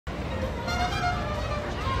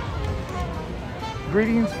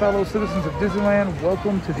Greetings, fellow citizens of Disneyland.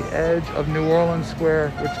 Welcome to the edge of New Orleans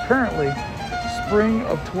Square, which currently, spring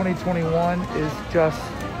of 2021, is just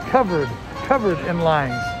covered in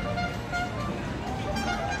lines.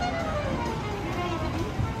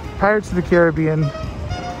 Pirates of the Caribbean,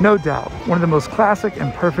 no doubt, one of the most classic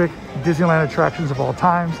and perfect Disneyland attractions of all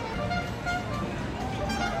times.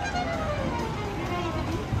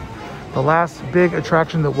 The last big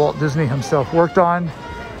attraction that Walt Disney himself worked on,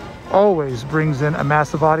 always brings in a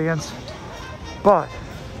massive audience, but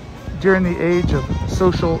during the age of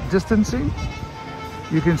social distancing,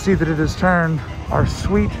 you can see that it has turned our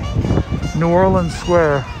sweet New Orleans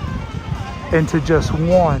Square into just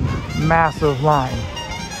one massive line,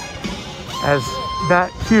 as that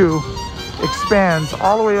queue expands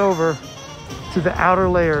all the way over to the outer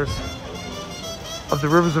layers of the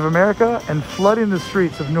rivers of America and flooding the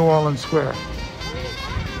streets of New Orleans Square.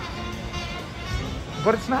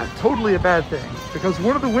 But it's not totally a bad thing, because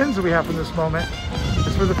one of the wins that we have from this moment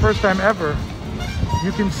is, for the first time ever,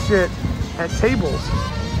 you can sit at tables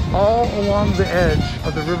all along the edge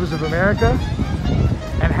of the rivers of America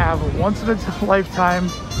and have a once-in-a-lifetime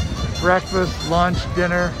breakfast, lunch,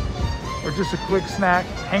 dinner, or just a quick snack,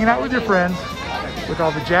 hanging out with your friends with all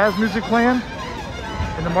the jazz music playing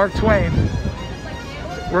and the Mark Twain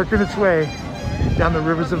working its way down the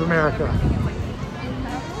rivers of America.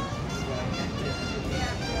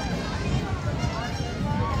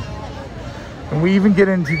 And we even get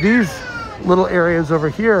into these little areas over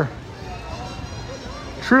here,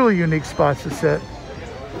 truly unique spots to sit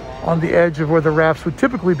on the edge of where the rafts would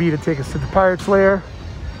typically be to take us to the Pirate's Lair,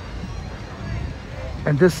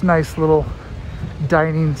 and this nice little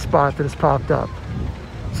dining spot that has popped up.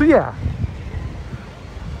 So yeah,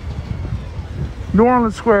 New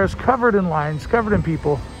Orleans Square is covered in lines, covered in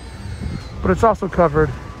people, but it's also covered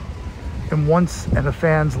in once in a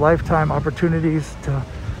fan's lifetime opportunities to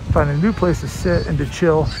find a new place to sit and to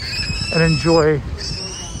chill and enjoy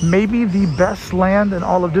maybe the best land in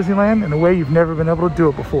all of Disneyland in a way you've never been able to do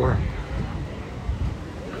it before.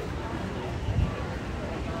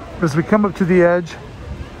 As we come up to the edge,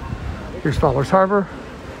 here's Fowler's Harbor.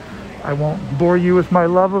 I won't bore you with my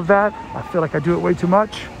love of that. I feel like I do it way too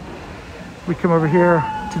much. We come over here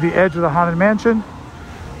to the edge of the Haunted Mansion,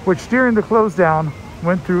 which during the close down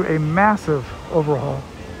went through a massive overhaul,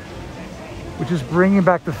 which is bringing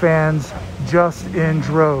back the fans just in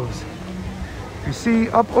droves. You see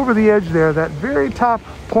up over the edge there, that very top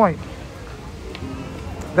point,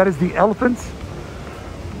 that is the elephant's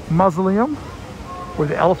mausoleum, where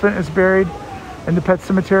the elephant is buried in the pet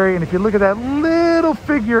cemetery. And if you look at that little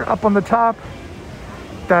figure up on the top,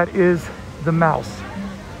 that is the mouse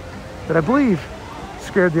that I believe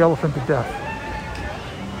scared the elephant to death.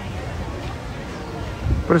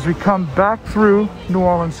 But as we come back through New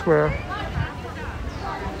Orleans Square,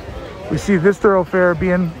 we see this thoroughfare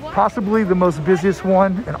being possibly the most busiest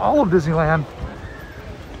one in all of Disneyland,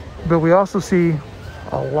 but we also see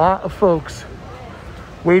a lot of folks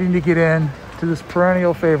waiting to get in to this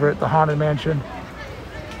perennial favorite, the Haunted Mansion.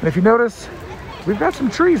 And if you notice, we've got some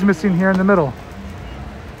trees missing here in the middle.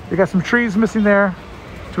 We got some trees missing there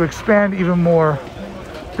to expand even more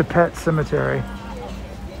the pet cemetery.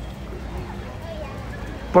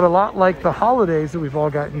 But a lot like the holidays that we've all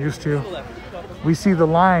gotten used to, we see the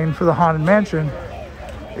line for the Haunted Mansion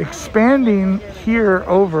expanding here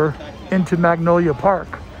over into Magnolia Park.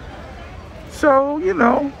 So, you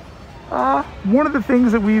know, one of the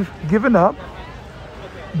things that we've given up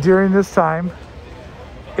during this time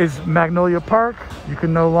is Magnolia Park. You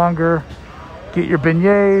can no longer get your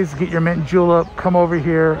beignets, get your mint julep, come over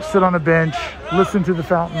here, sit on a bench, listen to the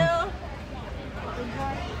fountain,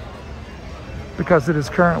 because it is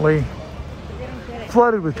currently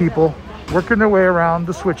flooded with people working their way around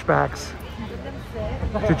the switchbacks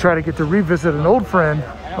to try to get to revisit an old friend,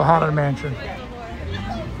 the Haunted Mansion.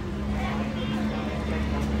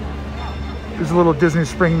 There's a little Disney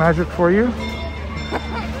spring magic for you.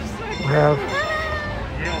 We have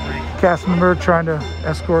cast member trying to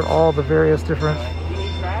escort all the various different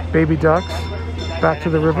baby ducks back to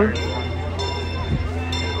the river.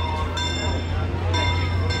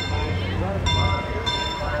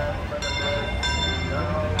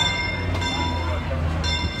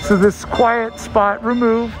 So this quiet spot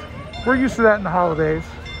removed. We're used to that in the holidays.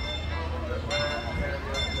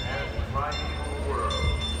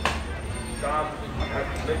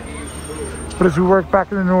 But as we work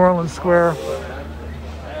back in the New Orleans Square,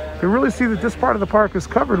 you really see that this part of the park is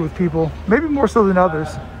covered with people, maybe more so than others,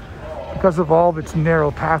 because of all of its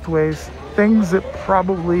narrow pathways, things that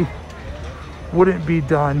probably wouldn't be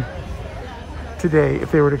done today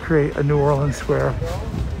if they were to create a New Orleans Square.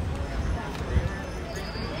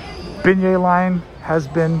 Beignet line has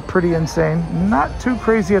been pretty insane. Not too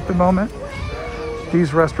crazy at the moment.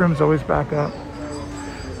 These restrooms always back up.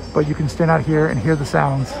 But you can stand out here and hear the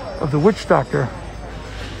sounds of the witch doctor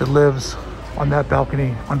that lives on that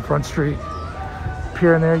balcony on Front Street. Up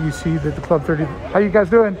here and there, you see that the Club 30... How you guys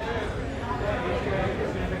doing?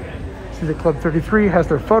 See that Club 33 has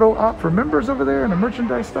their photo op for members over there in a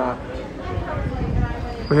merchandise stop.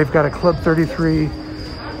 Where they've got a Club 33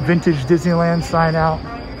 vintage Disneyland sign out.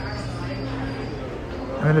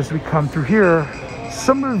 And then as we come through here,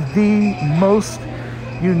 some of the most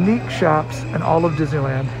unique shops in all of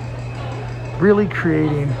Disneyland, really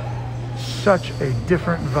creating such a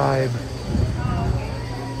different vibe.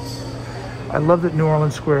 I love that New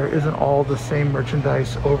Orleans Square isn't all the same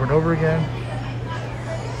merchandise over and over again.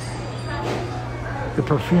 The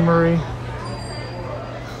perfumery.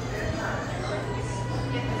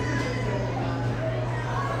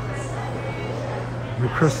 The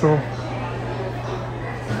crystal.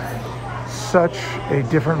 Such a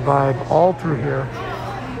different vibe all through here.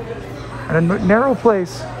 And a narrow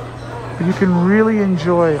place, but you can really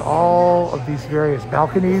enjoy all of these various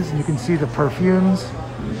balconies, and you can see the perfumes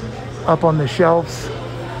up on the shelves.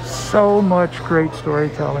 So much great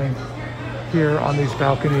storytelling here on these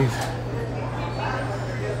balconies.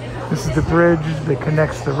 This is the bridge that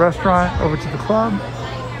connects the restaurant over to the club.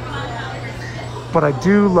 But I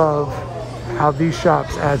do love how these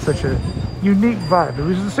shops add such a unique vibe. If it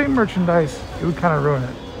was the same merchandise, it would kind of ruin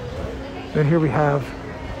it. Then here we have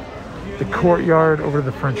the courtyard over to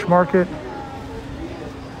the French Market.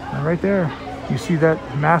 And right there, you see that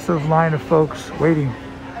massive line of folks waiting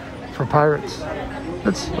for Pirates.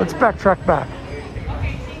 Let's backtrack back.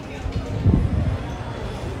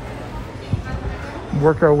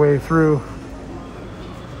 Work our way through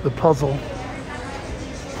the puzzle.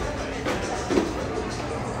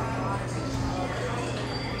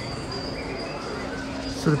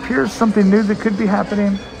 So it appears something new that could be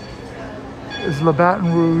happening is Le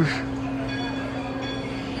Baton Rouge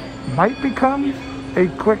might become a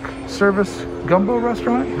quick service gumbo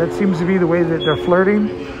restaurant. That seems to be the way that they're flirting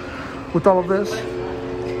with all of this.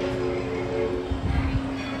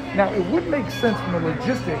 Now, it would make sense from the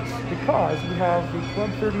logistics because we have the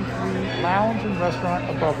Club 33 lounge and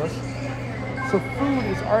restaurant above us. So food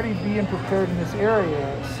is already being prepared in this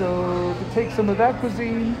area. So to take some of that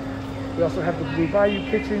cuisine, we also have the Blue Bayou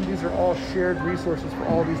Kitchen. These are all shared resources for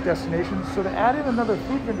all these destinations. So to add in another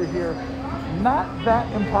food vendor here, not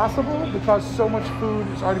that impossible because so much food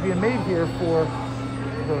is already being made here for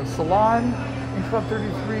the salon in Club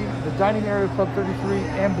 33, the dining area of Club 33,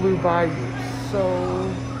 and Blue Bayou.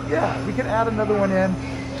 So yeah, we can add another one in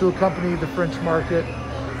to accompany the French Market.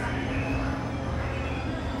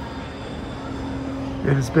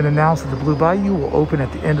 It has been announced that the Blue Bayou will open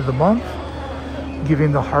at the end of the month,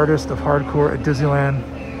 giving the hardest of hardcore at Disneyland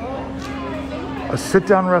a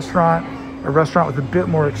sit-down restaurant, a restaurant with a bit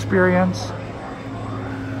more experience,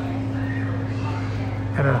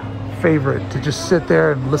 and a favorite to just sit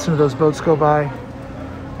there and listen to those boats go by.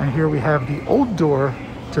 And here we have the old door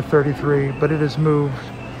to 33, but it has moved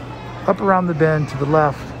up around the bend to the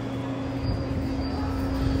left.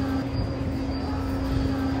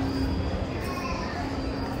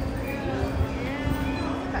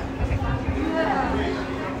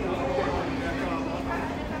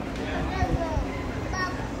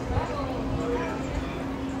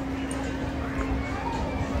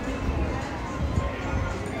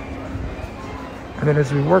 And then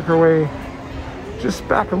as we work our way just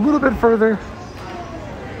back a little bit further,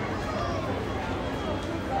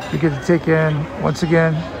 we get to take in, once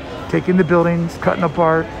again, take in the buildings, cutting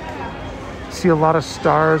apart. See a lot of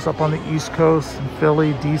stars up on the East Coast, in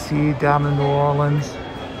Philly, DC, down in New Orleans.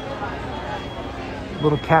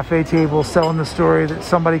 Little cafe table selling the story that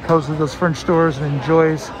somebody goes to those French stores and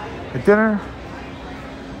enjoys at dinner.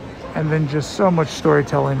 And then just so much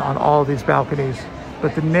storytelling on all of these balconies.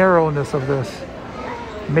 But the narrowness of this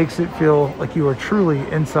makes it feel like you are truly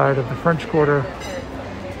inside of the French Quarter,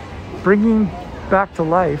 bringing back to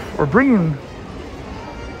life, or bringing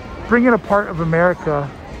a part of America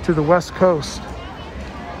to the West Coast,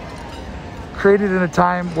 created in a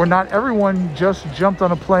time where not everyone just jumped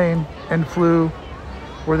on a plane and flew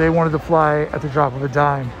where they wanted to fly at the drop of a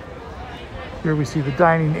dime. Here we see the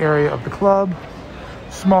dining area of the club,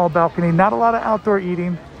 small balcony, not a lot of outdoor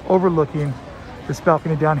eating, overlooking this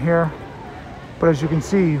balcony down here. But as you can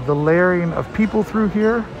see, the layering of people through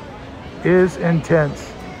here is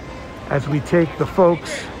intense. As we take the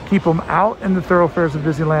folks, keep them out in the thoroughfares of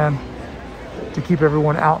Disneyland, to keep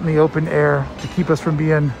everyone out in the open air, to keep us from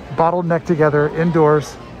being bottlenecked together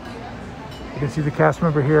indoors. You can see the cast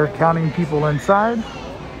member here counting people inside.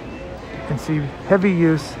 can see heavy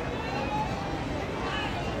use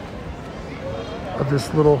of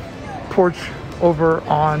this little porch over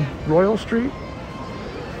on Royal Street.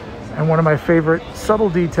 And one of my favorite subtle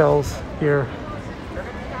details here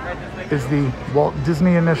is the Walt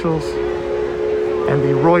Disney initials and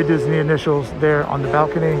the Roy Disney initials there on the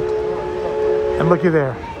balcony. And looky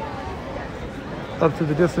there, up to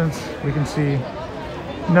the distance, we can see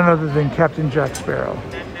none other than Captain Jack Sparrow.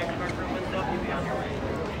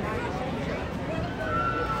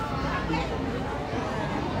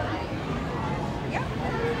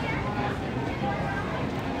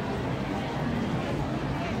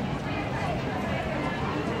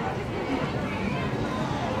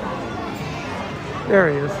 There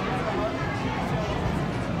he is.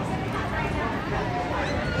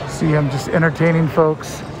 See him just entertaining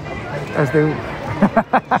folks as they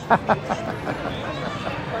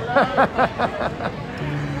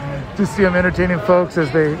just see him entertaining folks as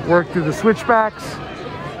they work through the switchbacks,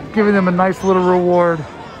 giving them a nice little reward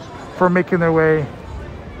for making their way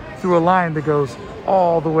through a line that goes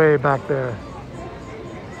all the way back there.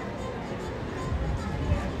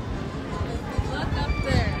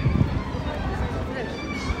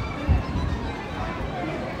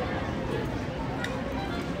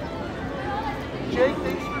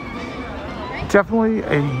 Definitely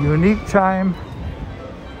a unique time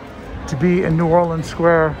to be in New Orleans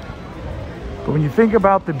Square. But when you think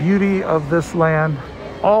about the beauty of this land,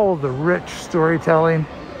 all of the rich storytelling,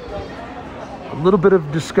 a little bit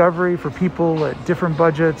of discovery for people at different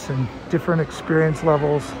budgets and different experience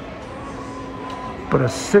levels, but a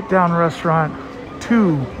sit-down restaurant,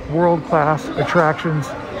 2 world-class attractions,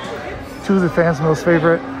 2 of the fans' most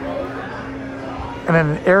favorite, and then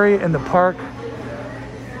an area in the park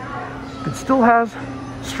that still has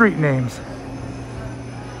street names,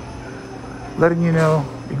 letting you know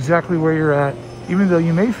exactly where you're at, even though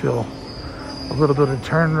you may feel a little bit of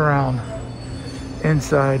turning around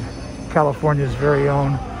inside California's very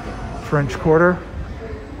own French Quarter.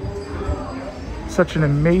 Such an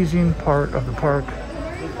amazing part of the park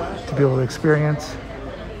to be able to experience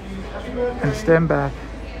and stand back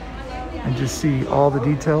and just see all the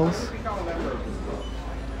details.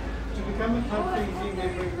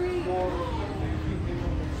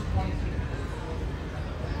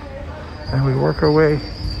 And we work our way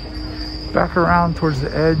back around towards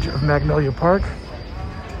the edge of Magnolia Park,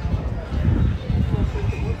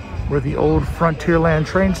 where the old Frontierland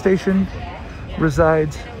train station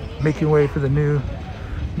resides, making way for the new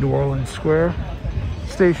New Orleans Square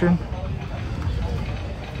station.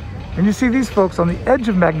 And you see these folks on the edge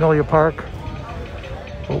of Magnolia Park,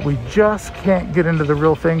 but we just can't get into the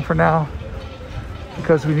real thing for now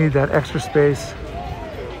because we need that extra space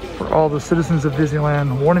for all the citizens of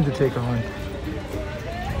Disneyland wanting to take on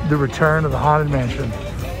the return of the Haunted Mansion.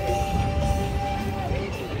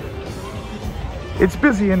 It's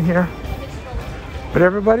busy in here, but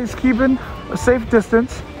everybody's keeping a safe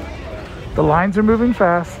distance. The lines are moving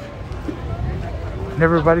fast, and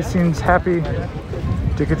everybody seems happy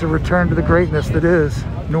to get to return to the greatness that is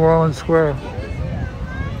New Orleans Square.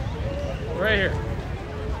 Right here.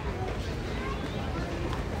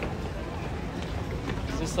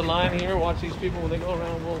 Is this the line here? Watch these people when they go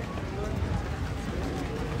around. We'll...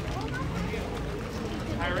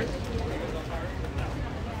 Pirates?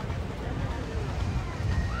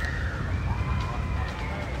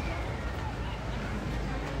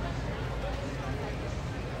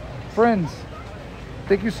 Friends,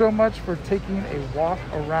 thank you so much for taking a walk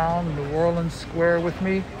around New Orleans Square with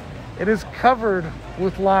me. It is covered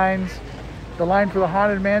with lines. The line for the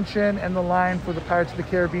Haunted Mansion and the line for the Pirates of the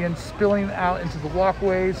Caribbean spilling out into the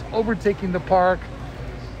walkways, overtaking the park.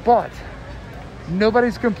 But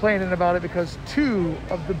nobody's complaining about it because 2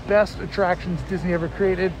 of the best attractions Disney ever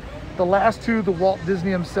created, the last 2 the Walt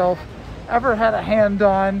Disney himself ever had a hand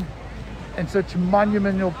on, and such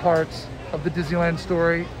monumental parts of the Disneyland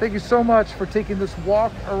story. Thank you so much for taking this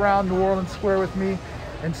walk around New Orleans Square with me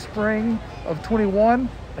in spring of 21.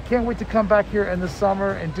 I can't wait to come back here in the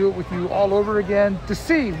summer and do it with you all over again to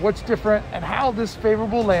see what's different and how this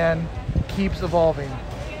favorable land keeps evolving.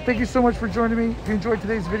 Thank you so much for joining me. If you enjoyed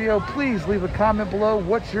today's video, please leave a comment below.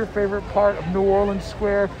 What's your favorite part of New Orleans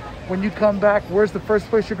Square? When you come back, where's the first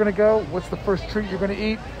place you're gonna go? What's the first treat you're gonna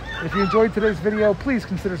eat? If you enjoyed today's video, please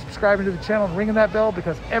consider subscribing to the channel and ringing that bell,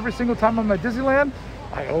 because every single time I'm at Disneyland,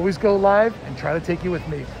 I always go live and try to take you with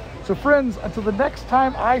me. So friends, until the next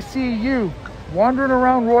time I see you wandering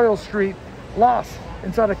around Royal Street, lost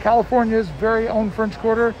inside of California's very own French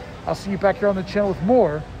Quarter, I'll see you back here on the channel with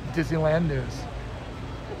more Disneyland news.